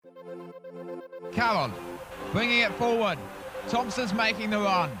Carroll, bringing it forward. Thompson's making the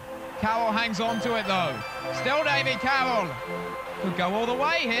run. Carroll hangs on to it though. Still Davy Carroll. Could go all the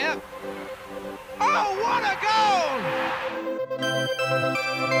way here. Oh, what a goal!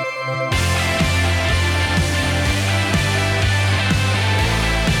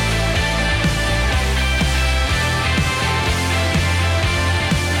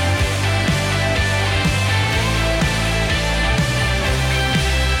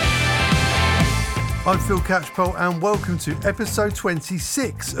 I'm Phil Catchpole and welcome to episode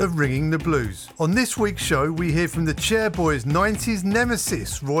 26 of Ringing the Blues. On this week's show, we hear from the Chairboys' 90s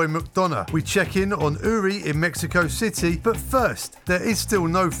nemesis, Roy McDonough. We check in on Uri in Mexico City, but first, there is still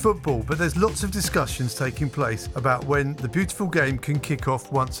no football, but there's lots of discussions taking place about when the beautiful game can kick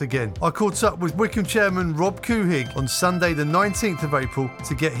off once again. I caught up with Wycombe chairman Rob Couhig on Sunday the 19th of April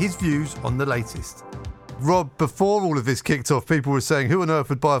to get his views on the latest. Rob, before all of this kicked off, people were saying, who on earth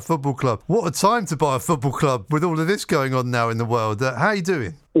would buy a football club? What a time to buy a football club with all of this going on now in the world. How are you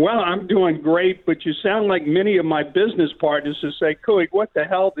doing? Well, I'm doing great, but you sound like many of my business partners who say, Couhig, what the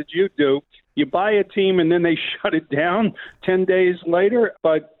hell did you do? You buy a team and then they shut it down 10 days later.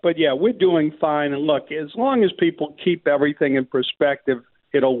 But yeah, we're doing fine. And look, as long as people keep everything in perspective,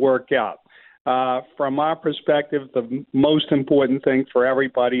 it'll work out. From our perspective, the most important thing for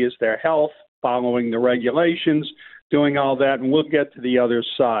everybody is their health, following the regulations, doing all that, and we'll get to the other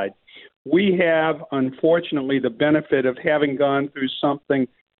side. We have, unfortunately, the benefit of having gone through something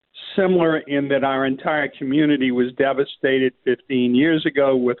similar in that our entire community was devastated 15 years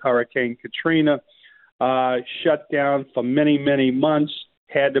ago with Hurricane Katrina, shut down for many, many months,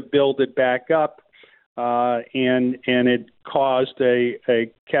 had to build it back up, and it caused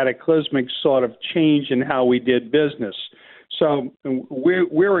a cataclysmic sort of change in how we did business. So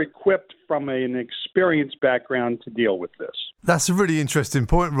we're equipped from an experienced background to deal with this. That's a really interesting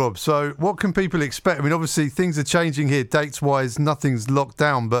point, Rob. So what can people expect? I mean, obviously things are changing here dates-wise, nothing's locked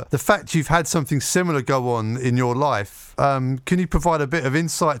down, but the fact you've had something similar go on in your life, can you provide a bit of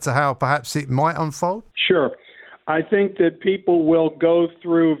insight to how perhaps it might unfold? Sure. I think that people will go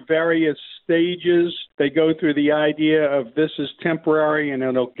through various stages. They go through the idea of this is temporary and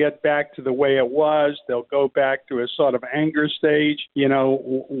it'll get back to the way it was. They'll go back to a sort of anger stage. You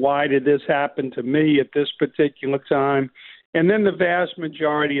know, why did this happen to me at this particular time? And then the vast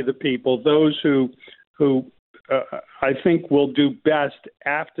majority of the people, those who I think will do best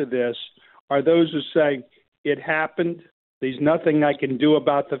after this, are those who say, it happened. There's nothing I can do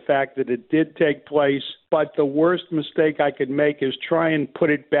about the fact that it did take place, but the worst mistake I could make is try and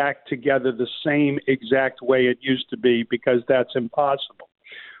put it back together the same exact way it used to be, because that's impossible.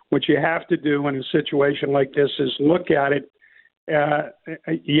 What you have to do in a situation like this is look at it.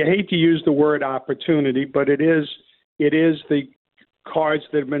 You hate to use the word opportunity, but it is the cards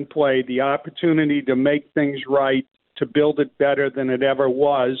that have been played, the opportunity to make things right, to build it better than it ever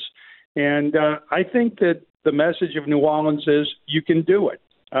was. And I think that the message of New Orleans is you can do it.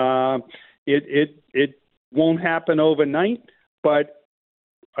 It won't happen overnight, but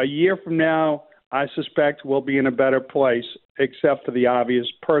a year from now, I suspect we'll be in a better place, except for the obvious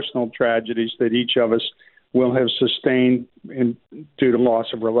personal tragedies that each of us will have sustained due to loss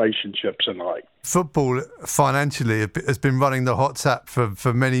of relationships and the like. Football financially has been running the hot tap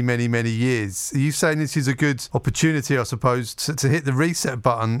for many, many, many years. Are you saying this is a good opportunity, I suppose, to hit the reset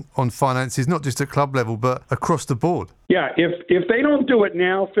button on finances, not just at club level, but across the board? Yeah, if they don't do it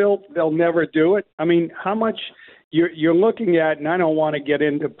now, Phil, they'll never do it. I mean, how much you're looking at, and I don't want to get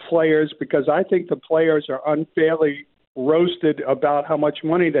into players because I think the players are unfairly roasted about how much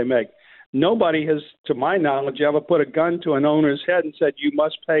money they make. Nobody has, to my knowledge, ever put a gun to an owner's head and said, you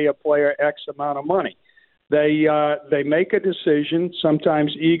must pay a player X amount of money. They make a decision.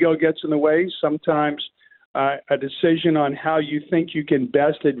 Sometimes ego gets in the way. Sometimes a decision on how you think you can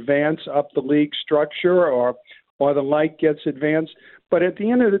best advance up the league structure or the like gets advanced. But at the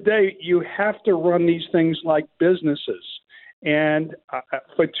end of the day, you have to run these things like businesses. And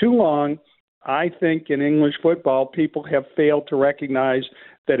for too long, I think in English football, people have failed to recognize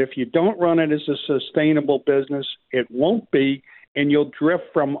that if you don't run it as a sustainable business, it won't be, and you'll drift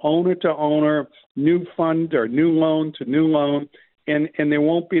from owner to owner, new fund or new loan to new loan, and there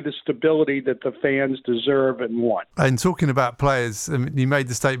won't be the stability that the fans deserve and want. And talking about players, you made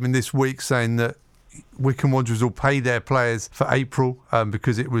the statement this week saying that Wycombe Wanderers will pay their players for April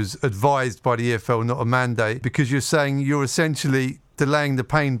because it was advised by the EFL, not a mandate, because you're saying you're essentially delaying the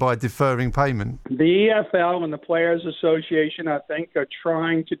pain by deferring payment. The EFL and the Players Association, I think, are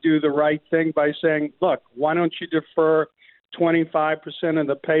trying to do the right thing by saying, look, why don't you defer 25% of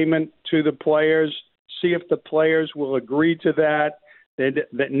the payment to the players, see if the players will agree to that.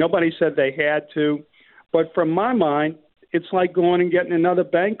 That nobody said they had to. But from my mind, it's like going and getting another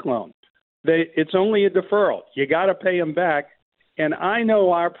bank loan. It's only a deferral. You got to pay them back. And I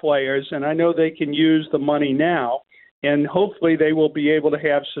know our players, and I know they can use the money now, and hopefully they will be able to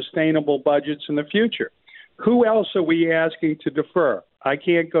have sustainable budgets in the future. Who else are we asking to defer? I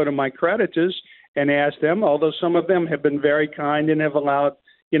can't go to my creditors and ask them, although some of them have been very kind and have allowed,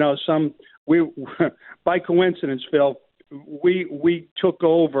 by coincidence, Phil, we took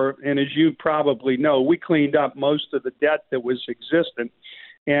over, and as you probably know, we cleaned up most of the debt that was existent,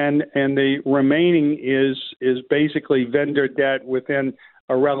 and the remaining is basically vendor debt within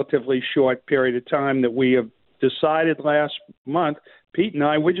a relatively short period of time that we have decided last month. Pete and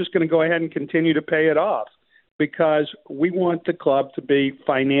I, we're just going to go ahead and continue to pay it off because we want the club to be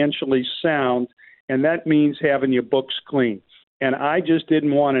financially sound, and that means having your books clean. And I just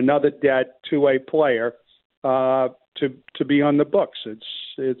didn't want another debt to a player to be on the books.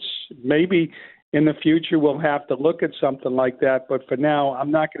 It's maybe in the future we'll have to look at something like that, but for now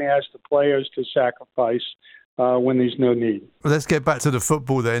I'm not going to ask the players to sacrifice when there's no need. Well, let's get back to the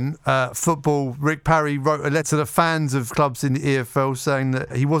football then. Rick Parry wrote a letter to the fans of clubs in the EFL saying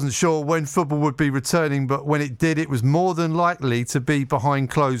that he wasn't sure when football would be returning, but when it did, it was more than likely to be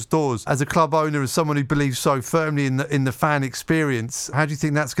behind closed doors. As a club owner, as someone who believes so firmly in the fan experience, how do you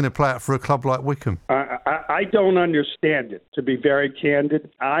think that's going to play out for a club like Wycombe? I don't understand it, to be very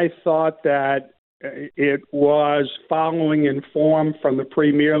candid. I thought that it was following in form from the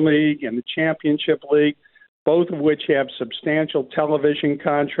Premier League and the Championship League, both of which have substantial television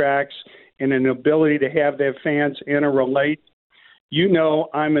contracts and an ability to have their fans interrelate. You know,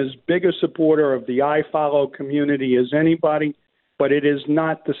 I'm as big a supporter of the iFollow community as anybody, but it is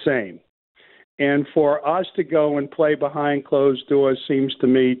not the same. And for us to go and play behind closed doors seems to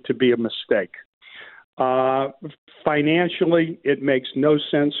me to be a mistake. Financially, it makes no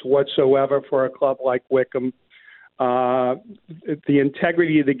sense whatsoever for a club like Wycombe. The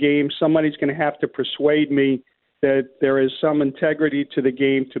integrity of the game, somebody's going to have to persuade me that there is some integrity to the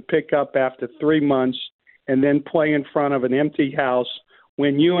game to pick up after 3 months and then play in front of an empty house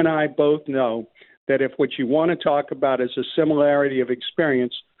when you and I both know that if what you want to talk about is a similarity of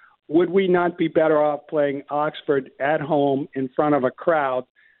experience, would we not be better off playing Oxford at home in front of a crowd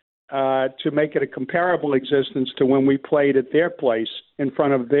to make it a comparable existence to when we played at their place in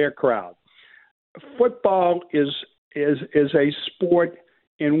front of their crowd? Football is a sport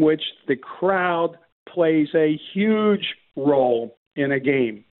in which the crowd plays a huge role in a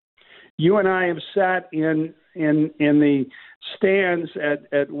game. You and I have sat in the stands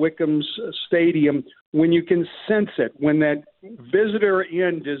at Wycombe's stadium when you can sense it, when that visitor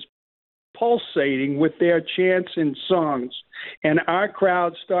end is pulsating with their chants and songs, and our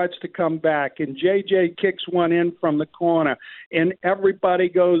crowd starts to come back, and JJ kicks one in from the corner, and everybody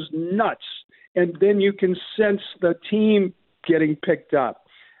goes nuts. And then you can sense the team getting picked up.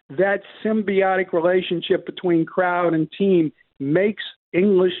 That symbiotic relationship between crowd and team makes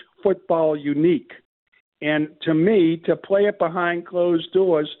English football unique. And to me, to play it behind closed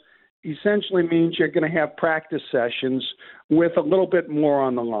doors essentially means you're going to have practice sessions with a little bit more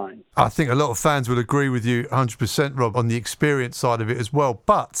on the line. I think a lot of fans would agree with you 100%, Rob, on the experience side of it as well.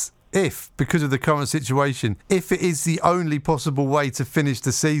 But if, because of the current situation, if it is the only possible way to finish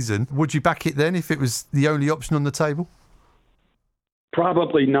the season, would you back it then if it was the only option on the table?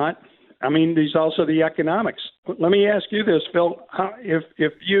 Probably not. I mean, there's also the economics. Let me ask you this, Phil.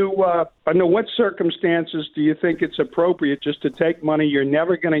 If you, under what circumstances do you think it's appropriate just to take money you're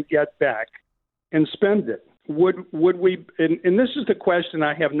never going to get back and spend it? Would we, and this is the question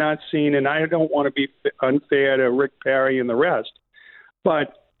I have not seen, and I don't want to be unfair to Rick Parry and the rest,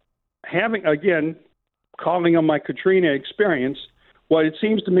 but having, again, calling on my Katrina experience, what it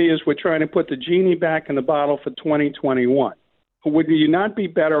seems to me is we're trying to put the genie back in the bottle for 2021. Would you not be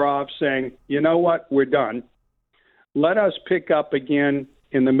better off saying, you know what, we're done. Let us pick up again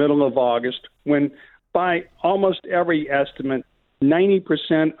in the middle of August when, by almost every estimate,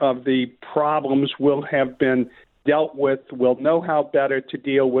 90% of the problems will have been dealt with. We'll know how better to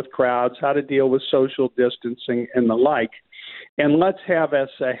deal with crowds, how to deal with social distancing and the like. And let's have us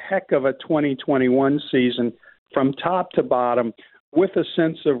a heck of a 2021 season from top to bottom with a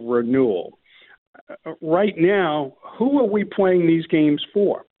sense of renewal. Right now, who are we playing these games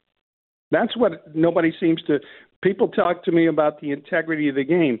for? That's what nobody seems to. People talk to me about the integrity of the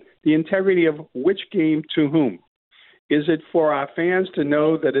game. The integrity of which game to whom? Is it for our fans to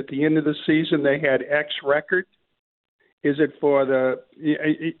know that at the end of the season they had X record? Is it for the?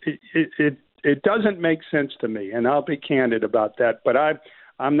 It doesn't make sense to me, and I'll be candid about that. But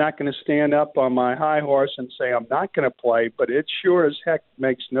I'm not going to stand up on my high horse and say I'm not going to play, but it sure as heck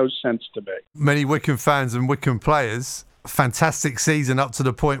makes no sense to me. Many Wycombe fans and Wycombe players, fantastic season up to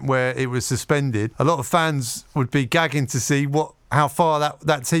the point where it was suspended. A lot of fans would be gagging to see how far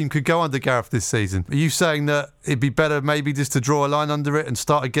that team could go under Gareth this season. Are you saying that it'd be better maybe just to draw a line under it and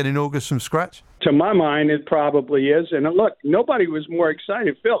start again in August from scratch? To my mind, it probably is. And look, nobody was more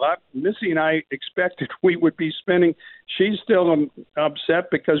excited. Phil, Missy and I expected we would be spending. She's still upset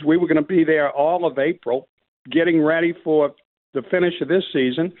because we were going to be there all of April, getting ready for the finish of this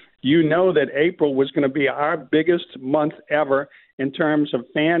season. You know that April was going to be our biggest month ever in terms of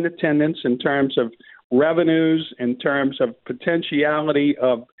fan attendance, in terms of revenues, in terms of potentiality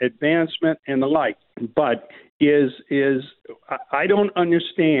of advancement and the like. But I don't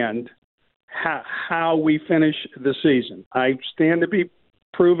understand how we finish the season. I stand to be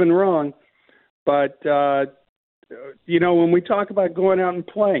proven wrong, but when we talk about going out and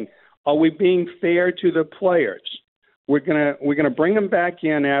playing, are we being fair to the players? We're gonna bring them back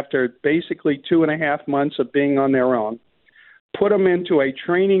in after basically 2.5 months of being on their own, put them into a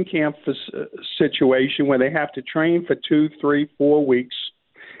training camp situation where they have to train for 2, 3, 4 weeks,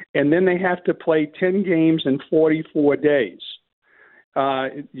 and then they have to play 10 games in 44 days.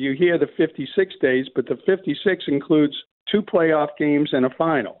 You hear the 56 days, but the 56 includes 2 playoff games and a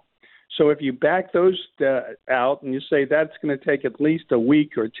final. So if you back those out and you say that's going to take at least a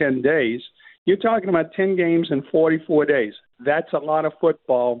week or 10 days, you're talking about 10 games in 44 days. That's a lot of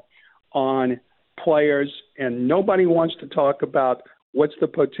football on players, and nobody wants to talk about what's the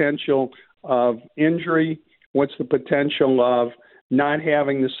potential of injury, what's the potential of not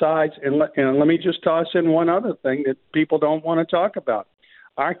having the sides. And let me just toss in one other thing that people don't want to talk about.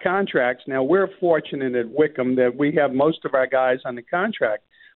 Our contracts, now we're fortunate at Wycombe that we have most of our guys on the contract,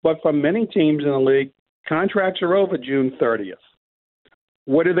 but for many teams in the league, contracts are over June 30th.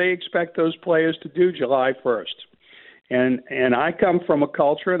 What do they expect those players to do July 1st? And I come from a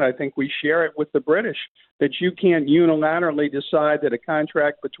culture, and I think we share it with the British, that you can't unilaterally decide that a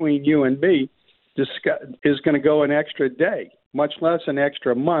contract between you and me is going to go an extra day, much less an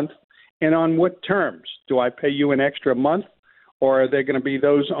extra month. And on what terms? Do I pay you an extra month? Or are there going to be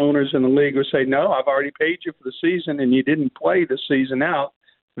those owners in the league who say, no, I've already paid you for the season and you didn't play the season out,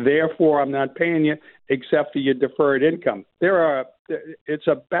 therefore I'm not paying you except for your deferred income. It's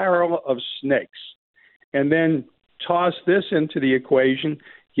a barrel of snakes. And then toss this into the equation.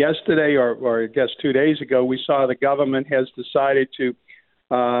 Yesterday, or I guess 2 days ago, we saw the government has decided to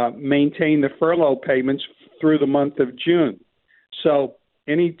maintain the furlough payments through the month of June. So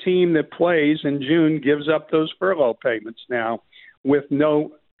any team that plays in June gives up those furlough payments now with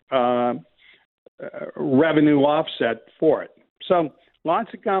no revenue offset for it. So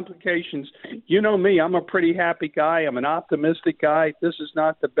lots of complications. You know me, I'm a pretty happy guy. I'm an optimistic guy. This is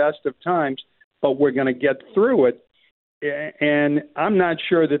not the best of times, but we're going to get through it. And I'm not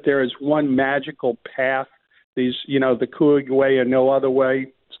sure that there is one magical path. The Coig way or no other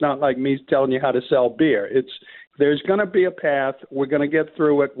way. It's not like me telling you how to sell beer. There's going to be a path. We're going to get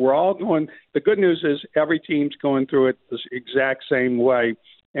through it. We're all going. The good news is every team's going through it the exact same way,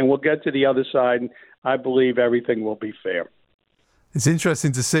 and we'll get to the other side. And I believe everything will be fair. It's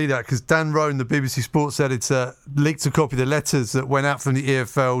interesting to see that because Dan Roan, the BBC Sports editor, leaked a copy of the letters that went out from the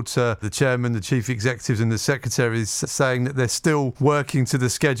EFL to the chairman, the chief executives and the secretaries saying that they're still working to the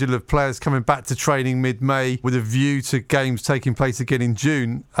schedule of players coming back to training mid-May with a view to games taking place again in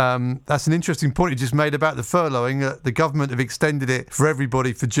June. That's an interesting point you just made about the furloughing. The government have extended it for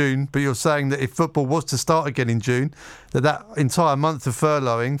everybody for June, but you're saying that if football was to start again in June, that entire month of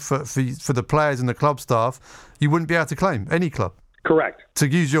furloughing for the players and the club staff, you wouldn't be able to claim, any club. Correct. To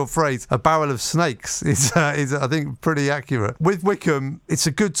use your phrase, a barrel of snakes is I think, pretty accurate. With Wycombe, it's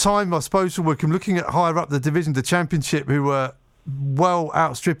a good time, I suppose, for Wycombe, looking at higher up the division, the Championship, who were well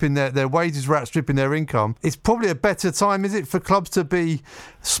outstripping their wages, were outstripping their income. It's probably a better time, is it, for clubs to be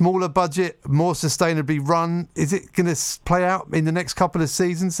smaller budget, more sustainably run? Is it going to play out in the next couple of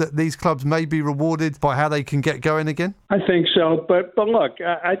seasons that these clubs may be rewarded by how they can get going again? I think so. But look,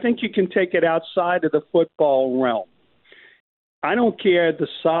 I think you can take it outside of the football realm. I don't care the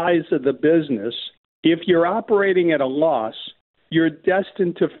size of the business. If you're operating at a loss, you're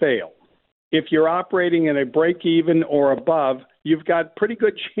destined to fail. If you're operating at a break even or above, you've got pretty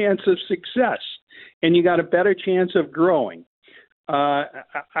good chance of success, and you got a better chance of growing. I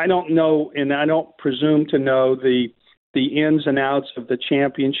don't know, and I don't presume to know the ins and outs of the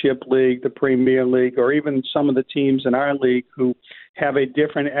Championship League, the Premier League, or even some of the teams in our league who have a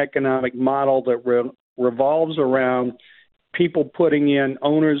different economic model that revolves around people putting in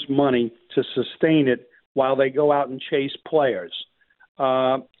owners' money to sustain it while they go out and chase players.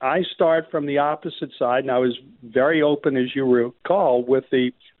 I start from the opposite side, and I was very open, as you recall, with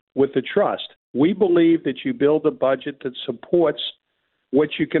the trust. We believe that you build a budget that supports what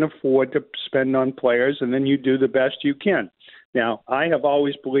you can afford to spend on players, and then you do the best you can. Now, I have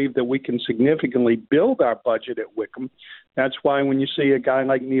always believed that we can significantly build our budget at Wycombe. That's why when you see a guy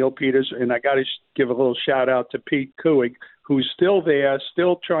like Neil Peters, and I got to give a little shout out to Pete Kuig, who's still there,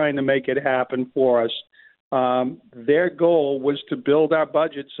 still trying to make it happen for us. Their goal was to build our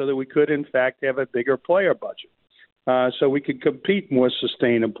budget so that we could, in fact, have a bigger player budget, so we could compete more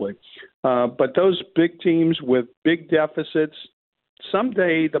sustainably. But those big teams with big deficits,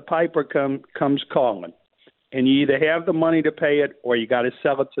 someday the piper comes calling, and you either have the money to pay it or you got to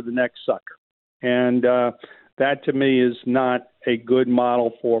sell it to the next sucker. And that, to me, is not a good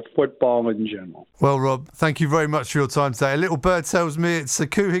model for football in general. Well, Rob, thank you very much for your time today. A little bird tells me it's a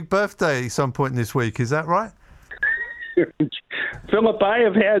Kuhig birthday some point this week. Is that right? Philip, I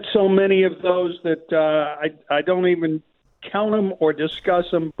have had so many of those that I don't even count them or discuss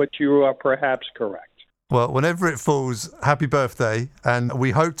them, but you are perhaps correct. Well, whenever it falls, happy birthday, and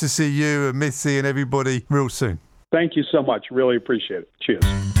we hope to see you and Missy and everybody real soon. Thank you so much. Really appreciate it. Cheers.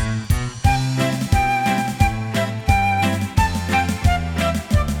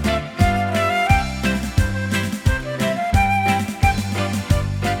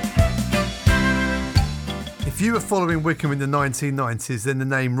 If you were following Wycombe in the 1990s, then the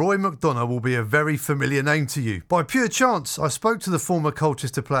name Roy McDonagh will be a very familiar name to you. By pure chance, I spoke to the former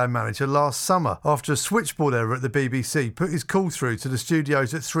Colchester player manager last summer after a switchboard error at the BBC put his call through to the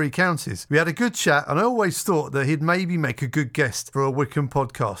studios at Three Counties. We had a good chat, and I always thought that he'd maybe make a good guest for a Wycombe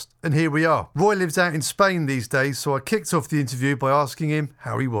podcast. And here we are. Roy lives out in Spain these days, so I kicked off the interview by asking him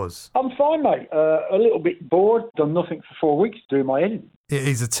how he was. I'm fine, mate. A little bit bored. Done nothing for 4 weeks, doing my editing. It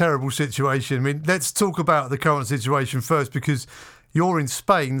is a terrible situation. I mean, let's talk about the current situation first, because you're in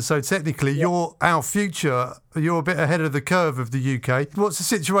Spain, so technically you're our future. You're a bit ahead of the curve of the UK. What's the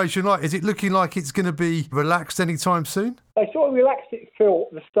situation like? Is it looking like it's going to be relaxed anytime soon? They sort of relaxed it, Phil,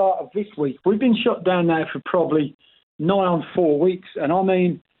 at the start of this week. We've been shut down now for probably nigh on 4 weeks. And I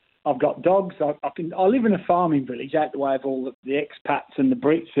mean, I've got dogs. I live in a farming village out the way of all the expats and the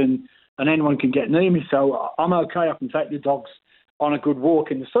Brits, and anyone can get near me. So I'm okay. I can take the dogs on a good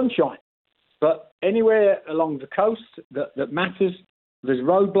walk in the sunshine. But anywhere along the coast that matters, there's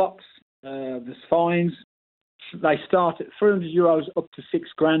roadblocks, there's fines. They start at €300 up to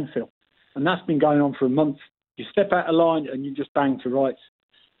 £6,000, Phil. And that's been going on for a month. You step out of line and you just bang to rights.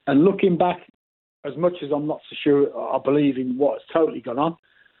 And looking back, as much as I'm not so sure I believe in what's totally gone on,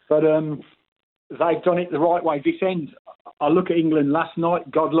 but they've done it the right way this end. I look at England last night,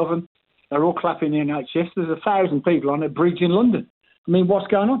 God love them. They're all clapping the NHS. There's 1,000 people on a bridge in London. I mean, what's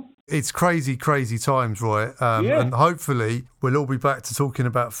going on? It's crazy, crazy times, Roy. And hopefully we'll all be back to talking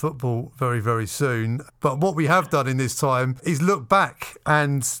about football very, very soon. But what we have done in this time is look back,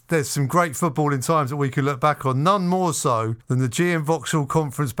 and there's some great footballing times that we can look back on, none more so than the GM Vauxhall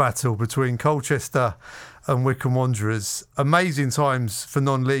Conference battle between Colchester and Wycombe Wanderers. Amazing times for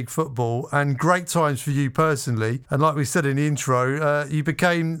non-league football and great times for you personally. And like we said in the intro, you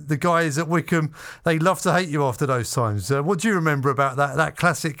became the guys at Wycombe. They love to hate you after those times. What do you remember about that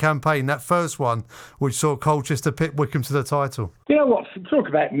classic campaign, that first one, which saw Colchester pit Wycombe to the title? You know what? Talk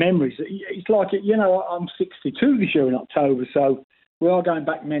about memories. It's like, I'm 62 this year in October, so we are going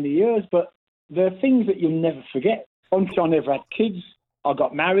back many years, but there are things that you'll never forget. Until I never had kids, I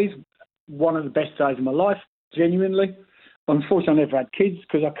got married. One of the best days of my life, genuinely. Unfortunately, I never had kids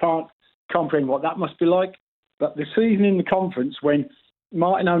because I can't comprehend what that must be like. But the season in the conference, when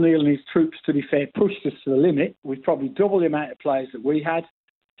Martin O'Neill and his troops, to be fair, pushed us to the limit, with probably double the amount of players that we had,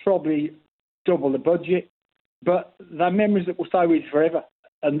 probably double the budget, but they're memories that will stay with you forever.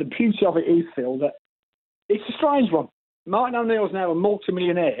 And the beauty of it is, Phil, that it's a strange one. Martin O'Neill's now a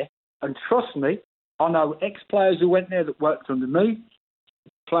multi-millionaire, and trust me, I know ex-players who went there that worked under me,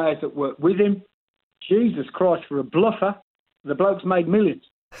 players that worked with him. Jesus Christ, for a bluffer, the bloke's made millions.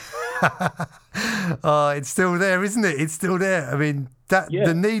 Oh, it's still there, isn't it? It's still there. I mean,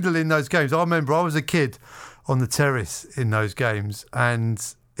 the needle in those games. I remember I was a kid on the terrace in those games, and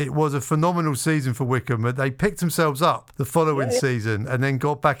it was a phenomenal season for Wycombe. But they picked themselves up the following season and then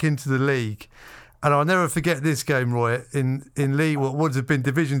got back into the league. And I'll never forget this game, Roy, in League, what would have been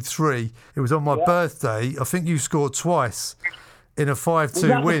Division 3. It was on my birthday. I think you scored twice in a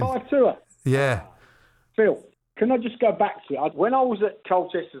 5-2 win. Was that the 5-2? Yeah. Phil, can I just go back to it? When I was at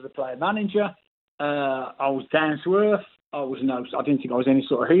Colchester as a player manager, I was down to earth. I didn't think I was any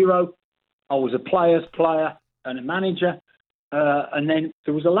sort of hero. I was a player's player and a manager. And then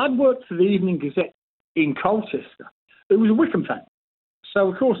there was a lad worked for the Evening Gazette in Colchester who was a Wycombe fan.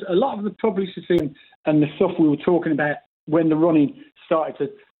 So, of course, a lot of the publicity and the stuff we were talking about when the running started to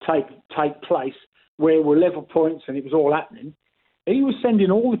take place, where we're level points and it was all happening, he was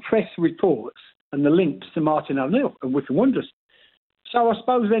sending all the press reports and the links to Martin O'Neill and Wycombe Wanderers. So I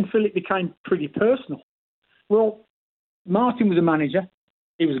suppose then, Phil, it became pretty personal. Well, Martin was a manager.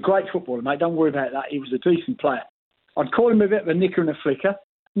 He was a great footballer, mate. Don't worry about that. He was a decent player. I'd call him a bit of a knicker and a flicker,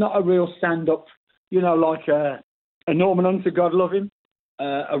 not a real stand-up, like a Norman Hunter, God love him,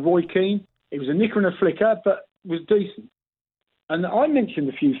 a Roy Keane. He was a knicker and a flicker, but was decent. And I mentioned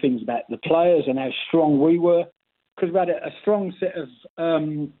a few things about the players and how strong we were, because we had a strong set of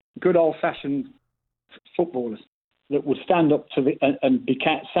good old-fashioned footballers that would stand up to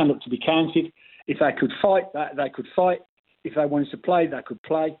stand up to be counted. If they could fight, they could fight. If they wanted to play, they could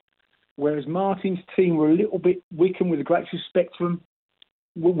play. Whereas Martin's team were a little bit Wycombe, with a great respect to them.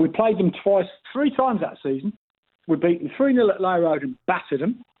 We played them three times that season. We beat them 3-0 at Low Road and battered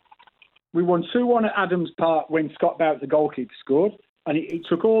them. We won 2-1 at Adams Park when Scott Barrett, the goalkeeper, scored. And it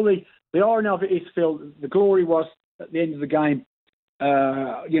took all the irony of it is, Phil, the glory was at the end of the game,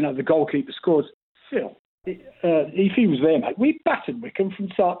 the goalkeeper scored. Phil, if he was there, mate, we battered Wycombe from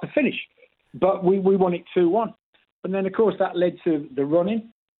start to finish. But we won it 2-1. And then, of course, that led to the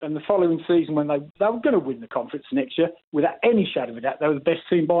running. And the following season, when they were going to win the conference next year, without any shadow of a doubt, they were the best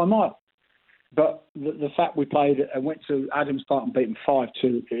team by a mile. But the fact we played and went to Adams Park and beat them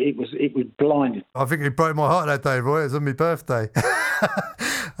 5-2, it was blinding. I think it broke my heart that day, Roy. It was on my birthday.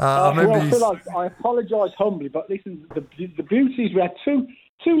 I apologise humbly, but listen, the beauty is we had two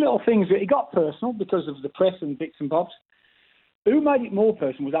little things. It got personal because of the press and bits and bobs. Who made it more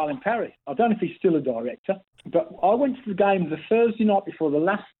personal was Alan Parry. I don't know if he's still a director, but I went to the game the Thursday night before the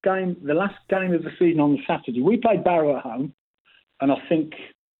last game of the season on the Saturday. We played Barrow at home, and I think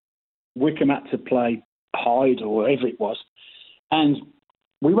Wycombe had to play Hyde or wherever it was. And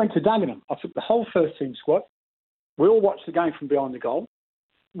we went to Dagenham. I took the whole first team squad. We all watched the game from behind the goal.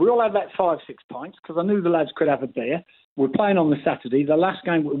 We all had about 5-6 pints because I knew the lads could have a beer. We're playing on the Saturday. The last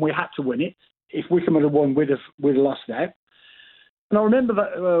game, we had to win it. If Wycombe had won, we'd have lost out. And I remember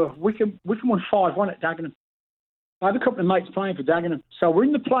that Wycombe won 5-1 at Dagenham. I had a couple of mates playing for Dagenham. So we're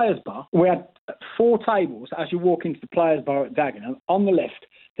in the players' bar. We had 4 tables as you walk into the players' bar at Dagenham. On the left,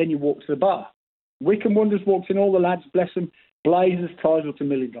 then you walk to the bar. Wycombe Wanderers walked in, all the lads, bless them, blazers, ties up to $1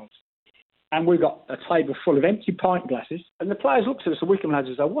 million. And we got a table full of empty pint glasses. And the players looked at us, the Wycombe lads,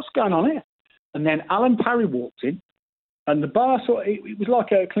 and said, what's going on here? And then Alan Parry walked in, and the bar, it was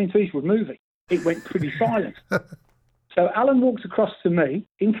like a Clint Eastwood movie. It went pretty silent. So Alan walked across to me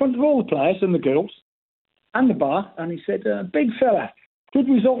in front of all the players and the girls and the bar, and he said, big fella, good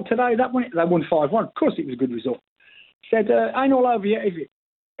result today. They won 5-1. Of course it was a good result. He said, ain't all over yet, is it?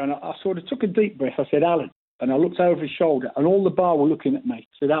 And I sort of took a deep breath. I said, Alan. And I looked over his shoulder, and all the bar were looking at me.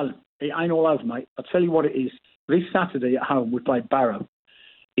 I said, Alan, it ain't all over, mate. I'll tell you what it is. This Saturday at home, we played Barrow.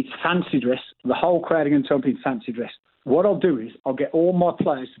 It's fancy dress. The whole crowd are going to jump in fancy dress. What I'll do is I'll get all my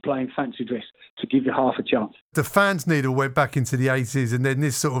players to play in fancy dress to give you half a chance. The fans needle went back into the 80s and then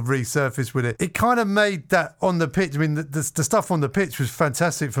this sort of resurfaced with it. It kind of made that on the pitch. I mean, the stuff on the pitch was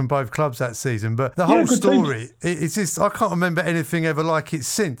fantastic from both clubs that season, but the whole story, it's just, I can't remember anything ever like it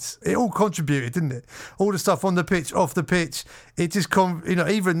since. It all contributed, didn't it? All the stuff on the pitch, off the pitch, it just,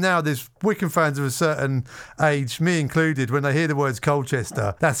 even now there's Wycombe fans of a certain age, me included, when they hear the words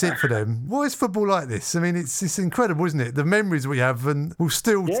Colchester, that's it for them. Why is football like this? I mean, it's incredible, isn't it? The memories we have, and we'll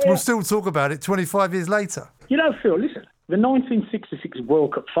still talk about it 25 years later. You know, Phil, listen, the 1966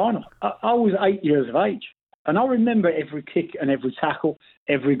 World Cup final, I was 8 years of age, and I remember every kick and every tackle,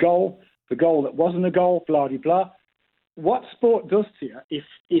 every goal, the goal that wasn't a goal, blah-de-blah. What sport does to you, if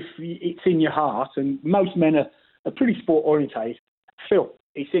it's in your heart, and most men are pretty sport-orientated, Phil,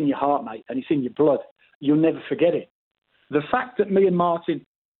 it's in your heart, mate, and it's in your blood. You'll never forget it. The fact that me and Martin,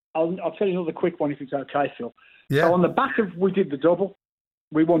 I'll tell you another quick one if it's okay, Phil. Yeah. So on the back of, we did the double.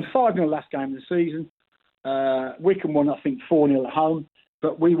 We won 5-0 last game of the season. Wycombe won, I think, 4-0 at home,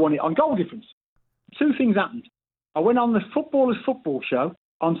 but we won it on goal difference. 2 things happened. I went on the Footballers Football Show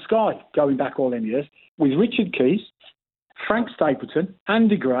on Sky, going back all them years, with Richard Keys, Frank Stapleton,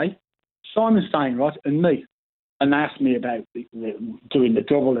 Andy Gray, Simon Stainrod, and me. And they asked me about doing the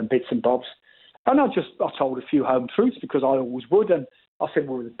double and bits and bobs. And I told a few home truths because I always would. And I said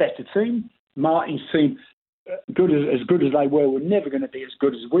we were the better team. Martin's team, as good as they were never going to be as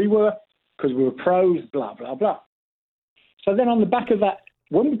good as we were because we were pros, blah, blah, blah. So then on the back of that,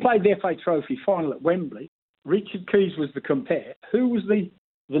 when we played the FA Trophy final at Wembley, Richard Keys was the compare. Who was the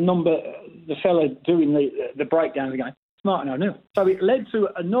fella doing the breakdown of the game? It's Martin O'Neill. So it led to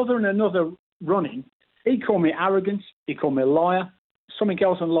another running. He called me arrogant. He called me a liar. something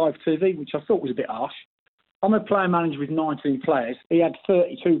else on live TV, which I thought was a bit harsh. I'm a player manager with 19 players. He had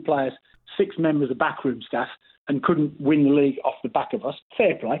 32 players, 6 members of backroom staff, and couldn't win the league off the back of us.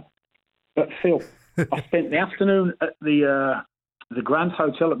 Fair play. But Phil, I spent the afternoon at the Grand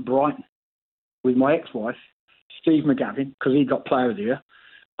Hotel at Brighton with my ex-wife, Steve McGavin, because he got Player of the Year.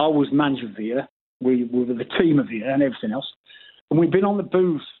 I was Manager of the Year. We were the Team of the Year and everything else. And we'd been on the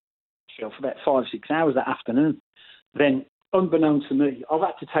booze, Phil, for about 5 or 6 hours that afternoon. Then, unbeknown to me, I've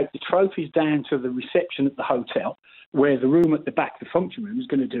had to take the trophies down to the reception at the hotel, where the room at the back, the function room, was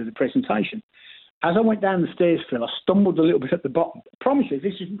going to do the presentation. As I went down the stairs, Phil, I stumbled a little bit at the bottom. I promise you,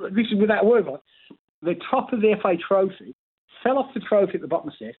 this is without a word. The top of the FA trophy fell off the trophy at the bottom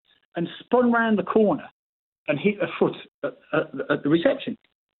of the stairs and spun round the corner and hit a foot at the reception.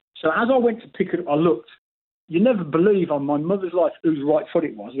 So as I went to pick it up, I looked. You never believe on my mother's life whose right foot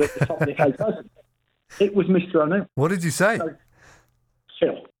it was at the top of the FA trophy. It was Mr. O'Neill. What did you say? So,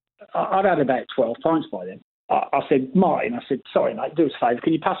 Phil, I'd had about 12 pints by then. I said, Martin, sorry, mate, do us a favour.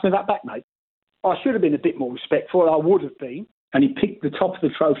 Can you pass me that back, mate? I should have been a bit more respectful. I would have been. And he picked the top of the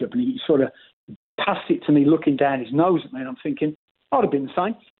trophy up and he sort of passed it to me looking down his nose at me. And I'm thinking, I'd have been the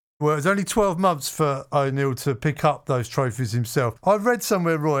same. Well, it was only 12 months for O'Neill to pick up those trophies himself. I've read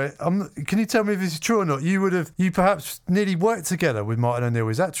somewhere, Roy, can you tell me if this is true or not? You perhaps nearly worked together with Martin O'Neill.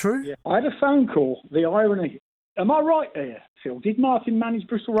 Is that true? Yeah. I had a phone call. The irony. Am I right here, Phil? Did Martin manage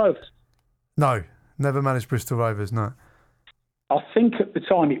Bristol Rovers? No, never managed Bristol Rovers, no. I think at the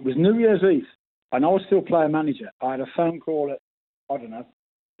time it was New Year's Eve and I was still player manager. I had a phone call at,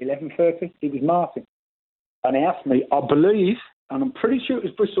 11:30. It was Martin. And he asked me, I believe, and I'm pretty sure it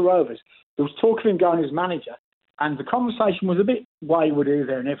was Bristol Rovers, there was talk of him going as manager, and the conversation was a bit wayward here,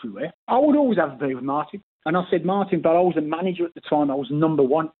 there and everywhere. I would always have a beer with Martin. And I said, Martin, but I was a manager at the time. I was number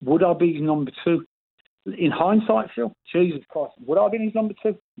 1. Would I be his number 2? In hindsight, Phil, Jesus Christ, would I have been his number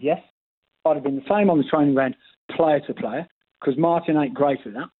 2? Yes. I'd have been the same on the training ground, player to player, because Martin ain't great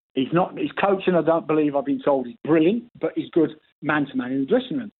at that. He's not. His coaching, I don't believe I've been told, is brilliant, but he's good man-to-man in the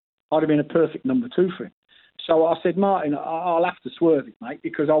dressing room. I'd have been a perfect number 2 for him. So I said, Martin, I'll have to swerve it, mate,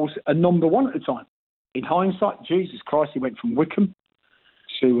 because I was a number 1 at the time. In hindsight, Jesus Christ, he went from Wickham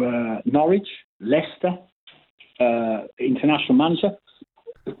to Norwich, Leicester, international manager.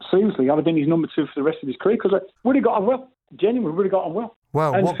 Seriously, I'd have been his number 2 for the rest of his career because I would have got on well. Genuinely, would have got on well.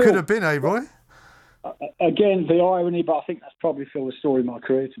 Well, and what Phil, could have been, Roy? Again, the irony, but I think that's probably Phil the story of my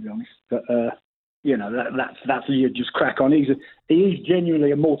career, to be honest. But that's you just crack on. He is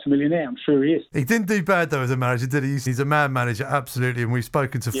genuinely a multimillionaire. I'm sure he is. He didn't do bad though as a manager, did he? He's a man manager, absolutely, and we've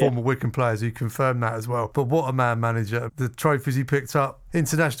spoken to former Wycombe players who confirm that as well. But what a man manager! The trophies he picked up,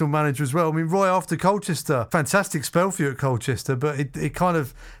 international manager as well. I mean, Roy, after Colchester, fantastic spell for you at Colchester, but it kind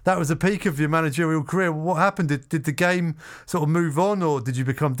of that was the peak of your managerial career. What happened? Did the game sort of move on, or did you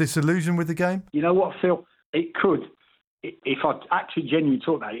become disillusioned with the game? You know what, Phil? It could. If I actually genuinely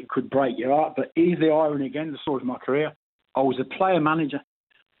talk about it, it could break your heart. But here's the irony again, the story of my career. I was a player manager.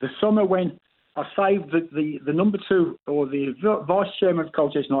 The summer when I saved the number 2 or the vice chairman of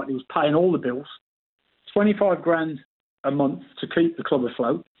Colchester United, he was paying all the bills, 25 grand a month to keep the club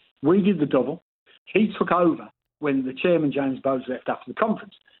afloat. We did the double. He took over when the chairman, James Bowes, left after the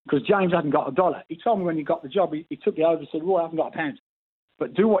conference because James hadn't got $1. He told me when he got the job, he took it over and said, well, I haven't got £1.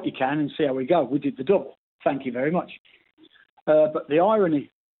 But do what you can and see how we go. We did the double. Thank you very much. But the irony,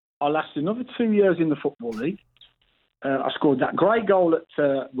 I lasted another 2 years in the Football League. I scored that great goal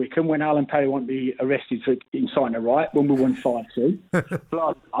at Wycombe when Alan Perry wanted to be arrested for inciting a riot when we won 5-2.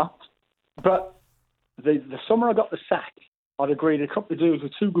 Blah, blah. But the summer I got the sack, I'd agreed a couple of deals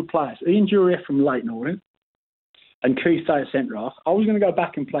with 2 good players, Ian Duryea from Leyton Orient and Keith Day at centre-half. I was going to go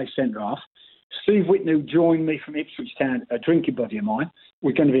back and play centre-half. Steve Whitney joined me from Ipswich Town, a drinking buddy of mine.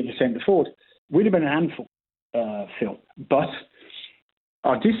 We're going to be the centre-forward. We'd have been a handful. Phil, but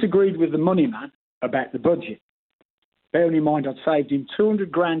I disagreed with the money man about the budget. Bearing in mind I'd saved him 200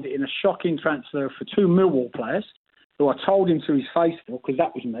 grand in a shocking transfer for 2 Millwall players, who I told him to his face, Phil, because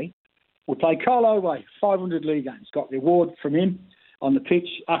that was me. We played Carl Oway, 500 league games, got the award from him on the pitch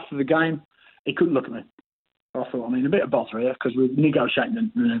after the game. He couldn't look at me. I thought, a bit of bother here because we're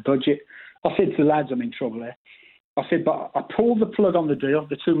negotiating the budget. I said to the lads, I'm in trouble here. I said, but I pulled the plug on the deal,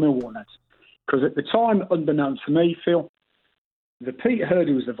 the 2 Millwall lads. Because at the time, unbeknownst to me, Phil, the Peter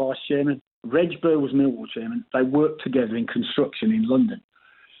Hurdy was the vice chairman, Reg Burr was Millwall chairman. They worked together in construction in London.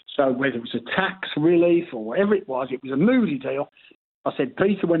 So whether it was a tax relief or whatever it was a moody deal. I said,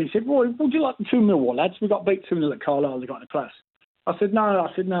 Peter, when he said, Roy, would you like the 2 Millwall lads? We got beat 2-0 at Carlisle, they got in the class. I said, no.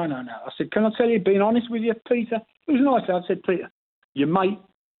 I said, no. I said, can I tell you, being honest with you, Peter? It was nice. I said, Peter, your mate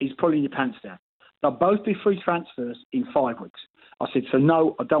is pulling your pants down. They'll both be free transfers in 5 weeks. I said, so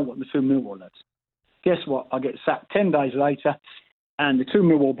no, I don't want the 2 Millwall lads. Guess what? I get sacked 10 days later, and the 2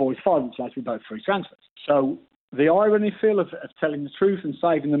 Millwall boys, 5 weeks later, we both free transfers. So the irony, Phil, of telling the truth and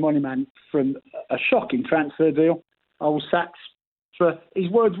saving the money man from a shocking transfer deal, I was sacked for, his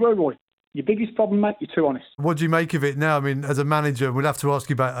words were, Roy, your biggest problem, mate, you're too honest. What do you make of it now? I mean, as a manager, we'll have to ask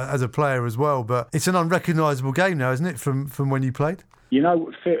you about as a player as well, but it's an unrecognisable game now, isn't it, from when you played? You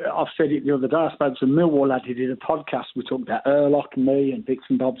know, I've said it the other day. I spoke to a Millwall lad who did a podcast. We talked about Erlock and me and Bits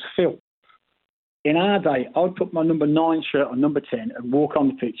and Bob's. Phil, in our day, I'd put my number 9 shirt on number 10 and walk on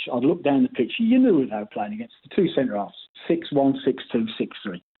the pitch. I'd look down the pitch. You knew who they were playing against. The 2 centre-halves, 6'1", 6'2",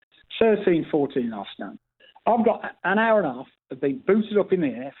 6'3", 13, 14 and a half stone. I've got an hour and a half of being booted up in the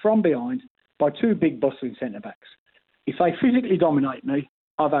air from behind by 2 big bustling centre-backs. If they physically dominate me,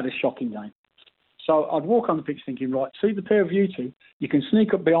 I've had a shocking game. So I'd walk on the pitch thinking, right, see the pair of you two, you can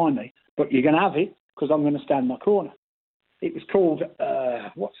sneak up behind me, but you're going to have it because I'm going to stand in my corner. It was called,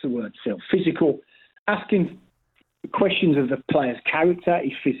 what's the word, Phil? Physical, asking questions of the player's character,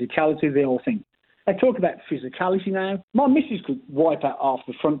 his physicality, the whole thing. They talk about physicality now. My missus could wipe out half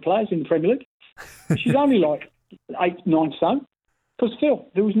the front players in the Premier League. She's only like 8, 9 stone. Because, Phil,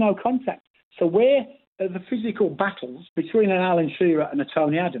 there was no contact. So where are the physical battles between an Alan Shearer and a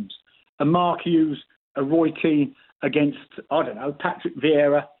Tony Adams, a Mark Hughes, a Roy Keane against, I don't know, Patrick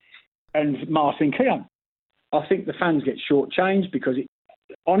Vieira and Martin Keown? I think the fans get shortchanged because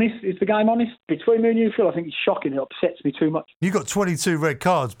is the game honest? Between me and you, Phil, I think it's shocking. It upsets me too much. You got 22 red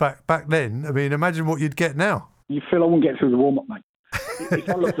cards back then. I mean, imagine what you'd get now. You feel I wouldn't get through the warm-up, mate. If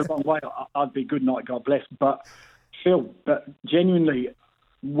I looked the wrong way, I'd be good night, God bless. But, Phil, genuinely,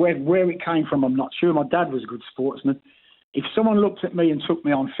 where it came from, I'm not sure. My dad was a good sportsman. If someone looked at me and took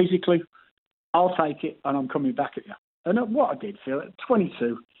me on physically, I'll take it and I'm coming back at you. And what I did, Phil, at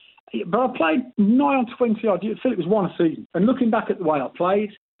 22, but I played 9 on 20 odd years. Phil, it was one a season. And looking back at the way I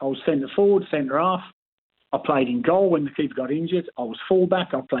played, I was centre forward, centre half. I played in goal when the keeper got injured. I was full-back.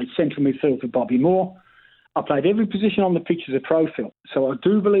 I played central midfield for Bobby Moore. I played every position on the pitch as a pro, Phil. So I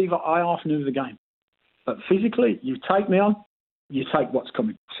do believe I half knew the game. But physically, you take me on, you take what's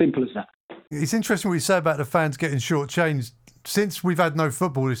coming. Simple as that. It's interesting what you say about the fans getting shortchanged. Since we've had no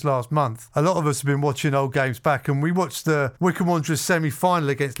football this last month, a lot of us have been watching old games back, and we watched the Wycombe Wanderers semi-final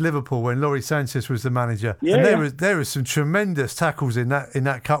against Liverpool when Laurie Sanchez was the manager. Yeah. And there was some tremendous tackles in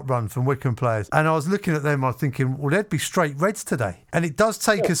that cup run from Wycombe players. And I was looking at them, I was thinking, well, they'd be straight reds today. And it does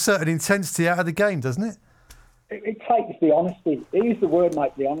take a certain intensity out of the game, doesn't it? It takes the honesty. Here's the word,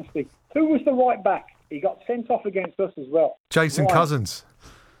 mate, the honesty. Who was the right back? He got sent off against us as well. Jason Cousins.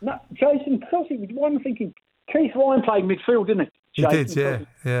 No, Jason Cousins. One thinking, Keith Ryan played midfield, didn't he? He did,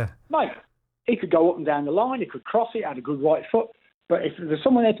 yeah. Mate, he could go up and down the line. He could cross it, had a good right foot. But if there's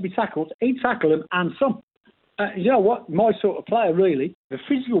someone there to be tackled, he'd tackle him and some. You know what? My sort of player, really, the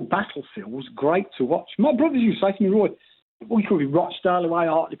physical battlefield was great to watch. My brothers used to say to me, Roy, we could be Rochdale away,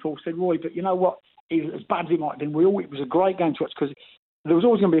 Hartlepool, said, Roy, but you know what? As bad as it might have been, it was a great game to watch because there was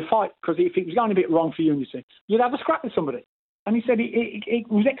always going to be a fight. Because if it was going a bit wrong for you, you'd have a scrap with somebody. And he said it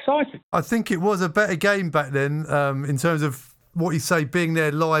was exciting. I think it was a better game back then in terms of what you say, being there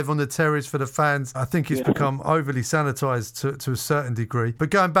live on the terrace for the fans. I think it's become overly sanitised to a certain degree. But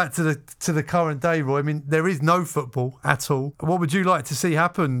going back to the current day, Roy, I mean, there is no football at all. What would you like to see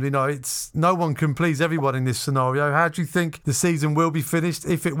happen? You know, it's no one can please everyone in this scenario. How do you think the season will be finished,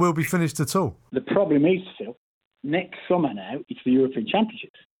 if it will be finished at all? The problem is, Phil, next summer now, it's the European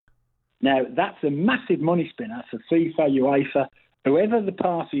Championships. Now, that's a massive money spinner for FIFA, UEFA, whoever the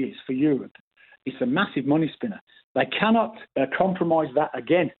party is for Europe. It's a massive money spinner. They cannot compromise that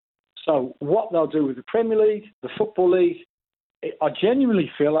again. So what they'll do with the Premier League, the Football League, I genuinely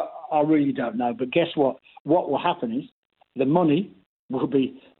feel, I really don't know. But guess what? What will happen is the money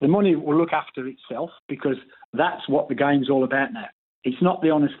will look after itself because that's what the game's all about now. It's not the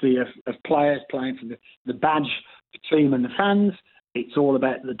honesty of players playing for the badge, the team and the fans. It's all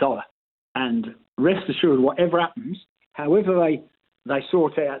about the dollar. And rest assured, whatever happens, however they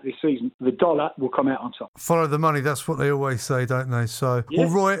sort it out this season, the dollar will come out on top. Follow the money, that's what they always say, don't they? So, yeah. Well,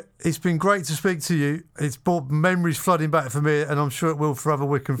 Roy, it's been great to speak to you. It's brought memories flooding back for me, and I'm sure it will for other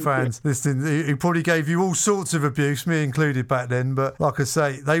Wycombe fans listening. He probably gave you all sorts of abuse, me included back then, but like I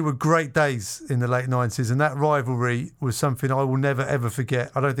say, they were great days in the late 90s, and that rivalry was something I will never, ever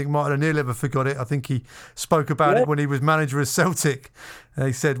forget. I don't think Martin O'Neill ever forgot it. I think he spoke about it when he was manager of Celtic. And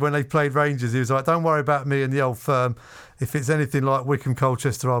he said when they played Rangers, he was like, don't worry about me and the old firm. If it's anything like Wycombe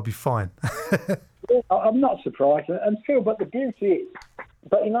Colchester, I'll be fine. I'm not surprised. And Phil, but the beauty is,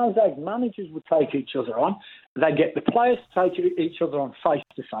 but in those days, managers would take each other on. They'd get the players to take each other on face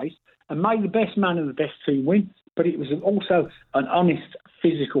to face and make the best man of the best team win. but it was also an honest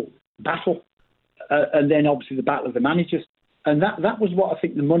physical battle. And then obviously the battle of the managers. And that was what I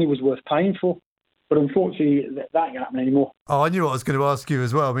think the money was worth paying for. But unfortunately, that ain't happening anymore. Oh, I knew what I was going to ask you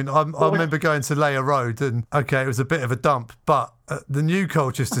as well. I mean, I remember going to Layer Road and, okay, it was a bit of a dump, but the new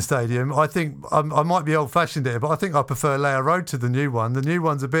Colchester Stadium, I think, I might be old-fashioned here, but I think I prefer Layer Road to the new one. The new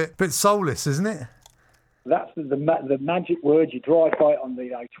one's a bit soulless, isn't it? That's the magic word. You drive by it on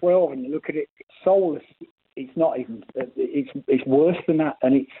the A12 and you look at it, it's soulless. It's not even, it's worse than that.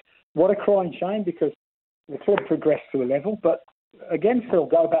 And it's, what a crying shame, because the club progressed to a level. But again, Phil,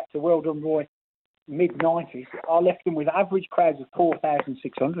 go back to well done, Roy, mid-90s. I left them with average crowds of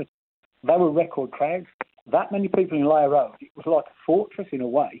 4,600. They were record crowds. That many people in Layer Road, it was like a fortress in a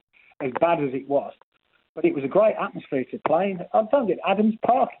way, as bad as it was. But it was a great atmosphere to play in. I don't get Adams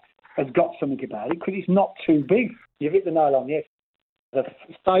Park has got something about it because it's not too big. You've hit the nail on the head. The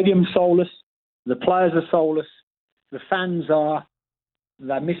stadium's soulless. The players are soulless. The fans are.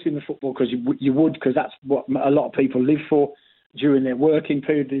 They're missing the football because because that's what a lot of people live for during their working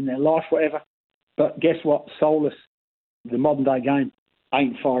period in their life, whatever. But guess what? Soulless. The modern day game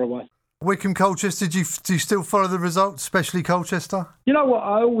ain't far away. Wycombe, Colchester, do you still follow the results, especially Colchester? You know what?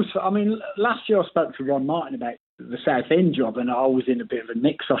 Last year I spoke to Ron Martin about the Southend job, and I was in a bit of a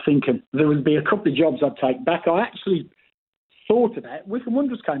mix, I think, and there would be a couple of jobs I'd take back. I actually thought about Wycombe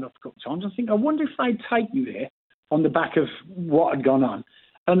Wanderers came up a couple of times. I wonder if they'd take you there on the back of what had gone on.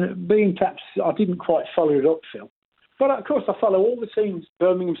 And being perhaps, I didn't quite follow it up, Phil. But of course, I follow all the teams: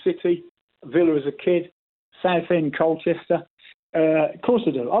 Birmingham City, Villa as a kid, Southend, Colchester. Of course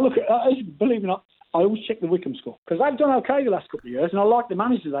I do. I look at, believe it or not, I always check the Wycombe score because they've done okay the last couple of years, and I like the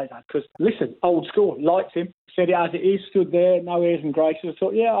manager they've had because, listen, old school, liked him, said it as it is, stood there, no airs and graces. I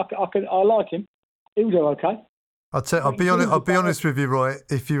thought, yeah, I like him. He'll do okay. I'll be honest with you, Roy.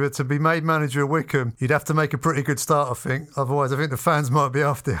 If you were to be made manager of Wycombe, you'd have to make a pretty good start, I think. Otherwise, I think the fans might be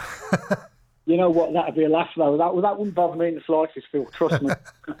after you. You know what? That'd be a laugh, though. That wouldn't bother me in the slightest, Phil. Trust me.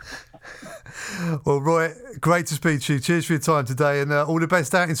 Well, Roy, great to speak to you. Cheers for your time today, and all the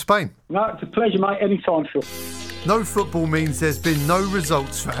best out in Spain. No, it's a pleasure, mate. Anytime, Phil. No football means there's been no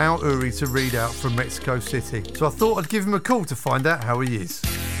results for Al Uri to read out from Mexico City. So I thought I'd give him a call to find out how he is.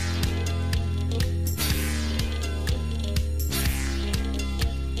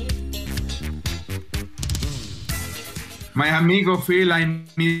 My amigo Phil, I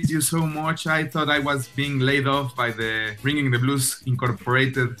miss you so much. I thought I was being laid off by the Ringing the Blues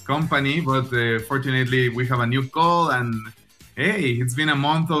Incorporated company, but fortunately we have a new call, and hey, it's been a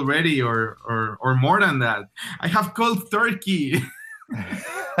month already, or more than that. I have called Turkey.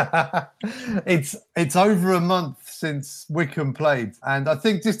 It's over a month since Wycombe played, and I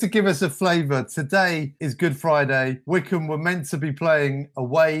think just to give us a flavour, today is Good Friday. Wycombe were meant to be playing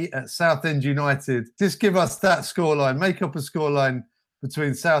away at Southend United. Just give us that scoreline, make up a scoreline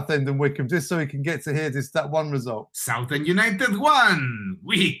between Southend and Wycombe, just so we can get to hear just that one result. Southend United 1,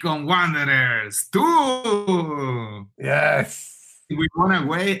 Wycombe Wanderers 2. Yes. We won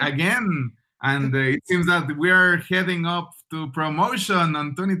away again, and it seems that we are heading up to promotion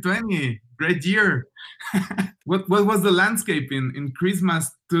on 2020. Great year. What was the landscape in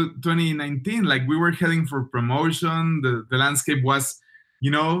Christmas 2019? Like, we were heading for promotion. The landscape was,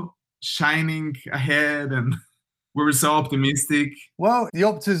 shining ahead, and we were so optimistic. Well, the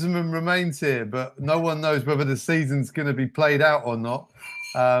optimism remains here, but no one knows whether the season's going to be played out or not,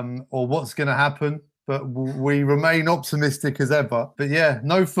 or what's going to happen. But we remain optimistic as ever. But yeah,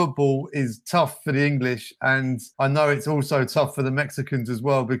 no football is tough for the English. And I know it's also tough for the Mexicans as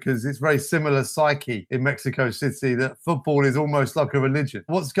well, because it's very similar psyche in Mexico City, that football is almost like a religion.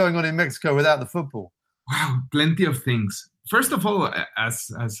 What's going on in Mexico without the football? Wow, plenty of things. First of all,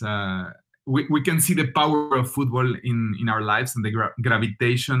 we can see the power of football in our lives and the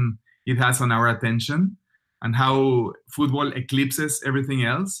gravitation it has on our attention, and how football eclipses everything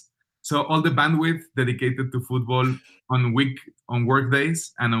else. So all the bandwidth dedicated to football on work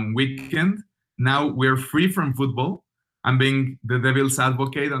days and on weekend, now we're free from football. I'm being the devil's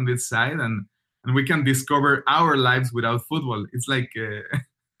advocate on this side, and we can discover our lives without football. It's like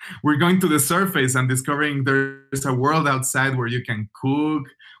we're going to the surface and discovering there's a world outside where you can cook,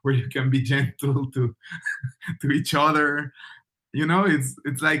 where you can be gentle to each other.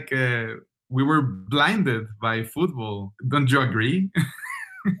 It's like we were blinded by football. Don't you agree?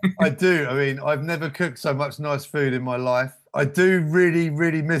 I do. I mean, I've never cooked so much nice food in my life. I do really,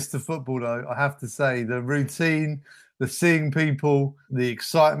 really miss the football, though. I have to say, the routine, the seeing people, the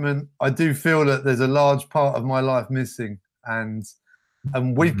excitement. I do feel that there's a large part of my life missing. And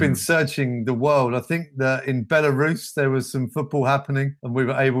And we've been searching the world. I think that in Belarus, there was some football happening and we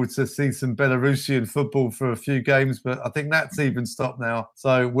were able to see some Belarusian football for a few games, but I think that's even stopped now.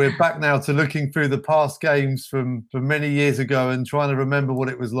 So we're back now to looking through the past games from many years ago and trying to remember what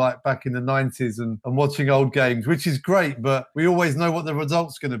it was like back in the 90s and watching old games, which is great, but we always know what the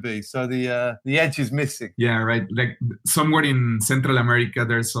result's going to be. So the edge is missing. Yeah, right. Like somewhere in Central America,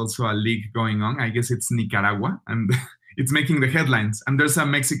 there's also a league going on. I guess it's Nicaragua, and it's making the headlines. And there's a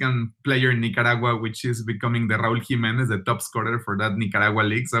Mexican player in Nicaragua, which is becoming the Raúl Jiménez, the top scorer for that Nicaragua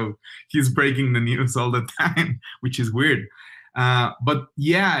league. So he's breaking the news all the time, which is weird. But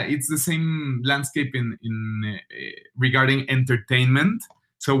yeah, it's the same landscape in regarding entertainment.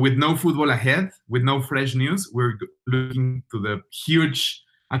 So with no football ahead, with no fresh news, we're looking to the huge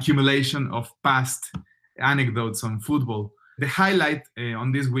accumulation of past anecdotes on football. The highlight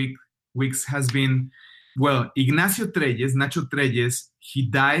on this weeks has been, well, Ignacio Treyes, Nacho Treyes, he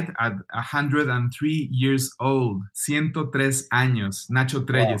died at 103 years old, 103 años, Nacho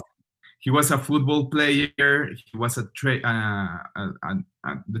Treyes. Wow. He was a football player. He was the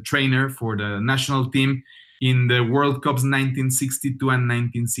trainer for the national team in the World Cups 1962 and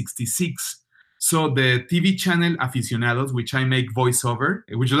 1966. So the TV channel Aficionados, which I make voiceover.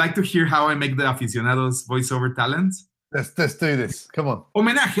 Would you like to hear how I make the Aficionados voiceover talents? Let's do this. Come on.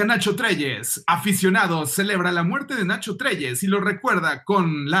 Homenaje a Nacho Treyes. Aficionados celebra la muerte de Nacho Treyes y lo recuerda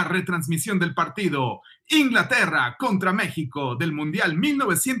con la retransmisión del partido Inglaterra contra México del Mundial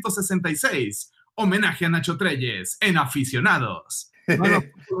 1966. Homenaje a Nacho Treyes en Aficionados.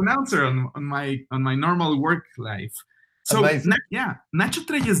 Announcer on my normal work life. So Nacho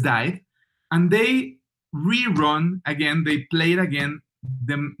Treyes died, and they played again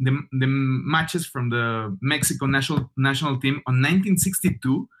the matches from the Mexico national team on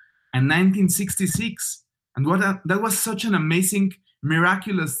 1962 and 1966. And that was such an amazing,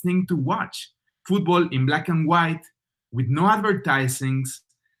 miraculous thing to watch. Football in black and white, with no advertisings,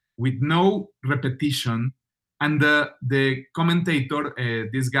 with no repetition. And the commentator,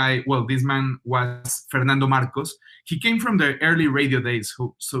 this man was Fernando Marcos. He came from the early radio days,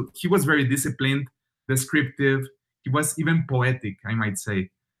 so he was very disciplined, descriptive. He was even poetic, I might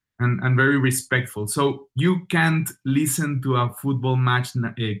say, and very respectful. So you can't listen to a football match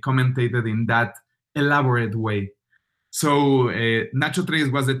commentated in that elaborate way. So Nacho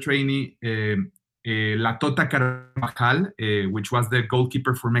Treyes was a trainee. La Tota Carvajal, which was the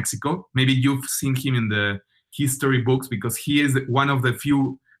goalkeeper for Mexico. Maybe you've seen him in the history books because he is one of the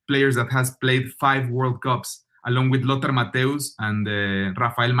few players that has played 5 World Cups, along with Lothar Matthäus and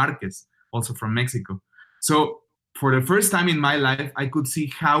Rafael Márquez, also from Mexico. So for the first time in my life, I could see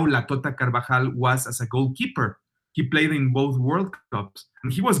how La Tota Carvajal was as a goalkeeper. He played in both World Cups,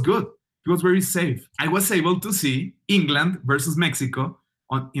 and he was good. He was very safe. I was able to see England versus Mexico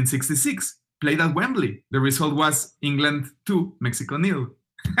in '66, played at Wembley. The result was England 2, Mexico 0.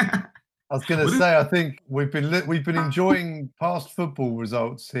 I was going to say, I think we've been enjoying past football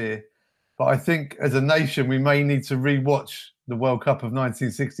results here, but I think as a nation we may need to rewatch the World Cup of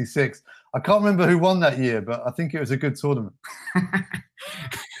 1966. I can't remember who won that year, but I think it was a good tournament.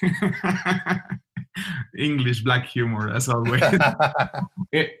 English black humor, as always.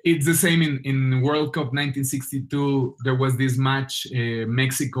 It's the same in World Cup 1962. There was this match,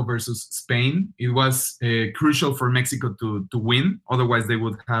 Mexico versus Spain. It was crucial for Mexico to win. Otherwise, they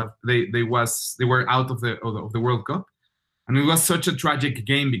were out of the World Cup. And it was such a tragic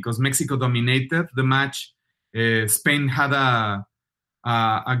game because Mexico dominated the match. Spain had a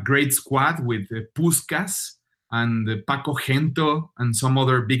great squad with Puskás and Paco Gento and some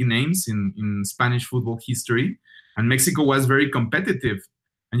other big names in Spanish football history. And Mexico was very competitive.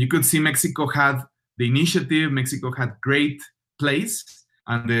 And you could see Mexico had the initiative. Mexico had great plays.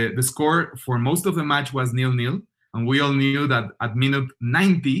 And the score for most of the match was 0-0. And we all knew that at minute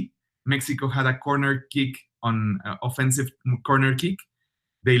 90, Mexico had a corner kick offensive corner kick.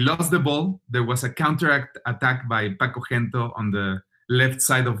 They lost the ball. There was a counter attack by Paco Gento on the left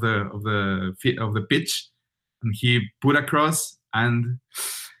side of the pitch, and he put across, and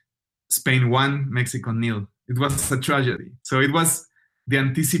Spain won, Mexico 0. It was a tragedy. So it was the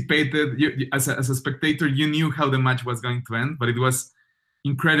anticipated. As a spectator, you knew how the match was going to end, but it was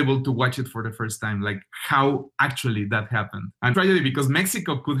incredible to watch it for the first time, like how actually that happened. And tragedy because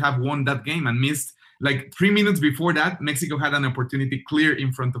Mexico could have won that game and missed. Like 3 minutes before that, Mexico had an opportunity clear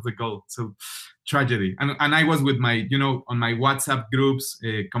in front of the goal. So tragedy. And I was with my, on my WhatsApp groups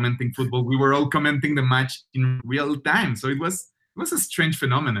commenting football. We were all commenting the match in real time. So it was a strange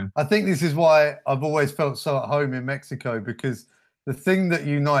phenomenon. I think this is why I've always felt so at home in Mexico, because the thing that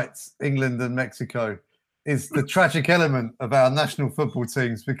unites England and Mexico is the tragic element of our national football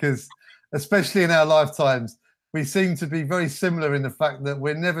teams, because especially in our lifetimes, we seem to be very similar in the fact that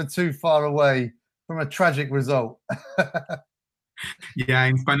we're never too far away from a tragic result. Yeah,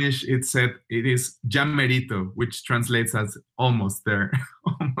 in Spanish it is ya merito, which translates as almost there.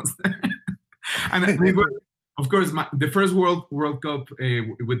 Almost there. And it was, of course, the first World Cup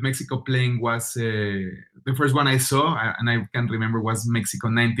with Mexico playing was the first one I saw, and I can remember, was Mexico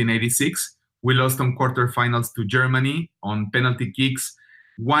 1986. We lost on quarterfinals to Germany on penalty kicks.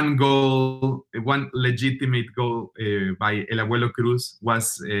 One legitimate goal by El Abuelo Cruz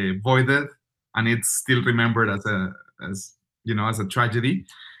was voided, and it's still remembered as a tragedy.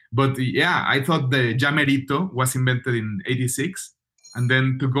 But yeah, I thought the Ya merito was invented in '86. And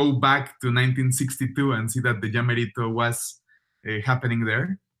then to go back to 1962 and see that the Ya merito was happening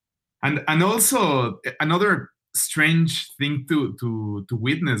there. And also another strange thing to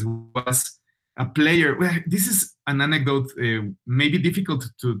witness was a player. Well, this is an anecdote, maybe difficult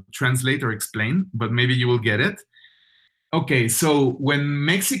to translate or explain, but maybe you will get it. Okay, so when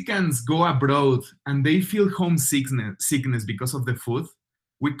Mexicans go abroad and they feel homesickness because of the food,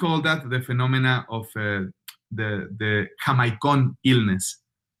 we call that the phenomena of the Jamaicón illness.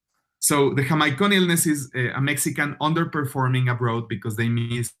 So the Jamaicón illness is a Mexican underperforming abroad because they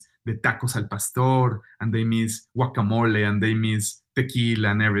miss the tacos al pastor, and they miss guacamole, and they miss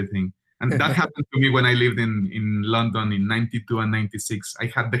tequila and everything. And that happened to me when I lived in London in 92 and 96. I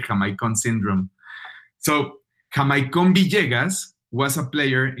had the Jamaicón syndrome. So Jamaicón Villegas was a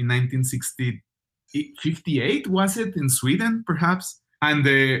player in 1958, was it, in Sweden, perhaps? And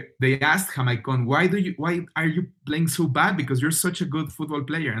they asked Jamaicón, why are you playing so bad? Because you're such a good football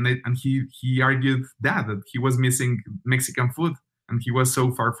player. And he argued that he was missing Mexican food and he was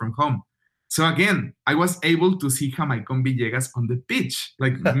so far from home. So again, I was able to see Jamaicón Villegas on the pitch,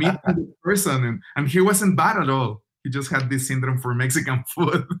 like meet the person, and he wasn't bad at all. He just had this syndrome for Mexican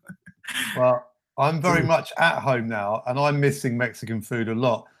food. Well, I'm very much at home now, and I'm missing Mexican food a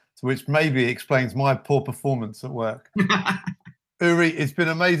lot, which maybe explains my poor performance at work. Uri, it's been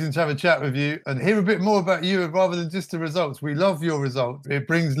amazing to have a chat with you and hear a bit more about you rather than just the results. We love your results. It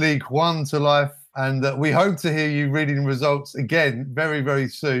brings League One to life, and we hope to hear you reading results again very, very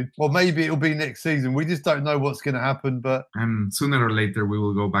soon. Or maybe it'll be next season. We just don't know what's going to happen. But sooner or later, we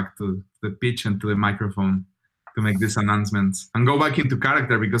will go back to the pitch and to the microphone to make these announcements and go back into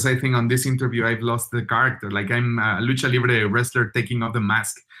character, because I think on this interview, I've lost the character. Like I'm a lucha libre wrestler taking off the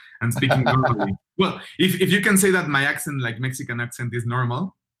mask and speaking normally. Well, if you can say that my accent, like Mexican accent, is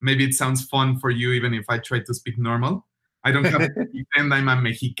normal, maybe it sounds fun for you, even if I try to speak normal. I don't have to pretend I'm a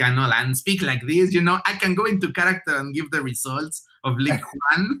Mexicano and speak like this. I can go into character and give the results of League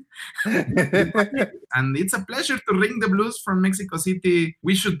One. And it's a pleasure to ring the blues from Mexico City.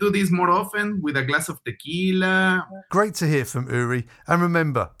 We should do this more often with a glass of tequila. Great to hear from Uri. And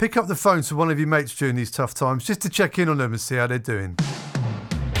remember, pick up the phone to one of your mates during these tough times just to check in on them and see how they're doing.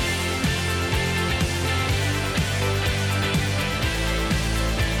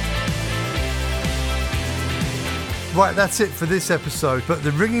 Right, that's it for this episode, but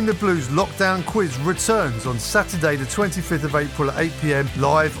the Ringing the Blues lockdown quiz returns on Saturday the 25th of April at 8 p.m.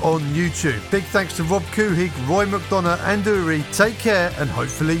 live on YouTube. Big thanks to Rob Couhig, Roy McDonough and Uri. Take care and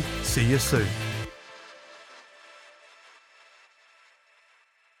hopefully see you soon.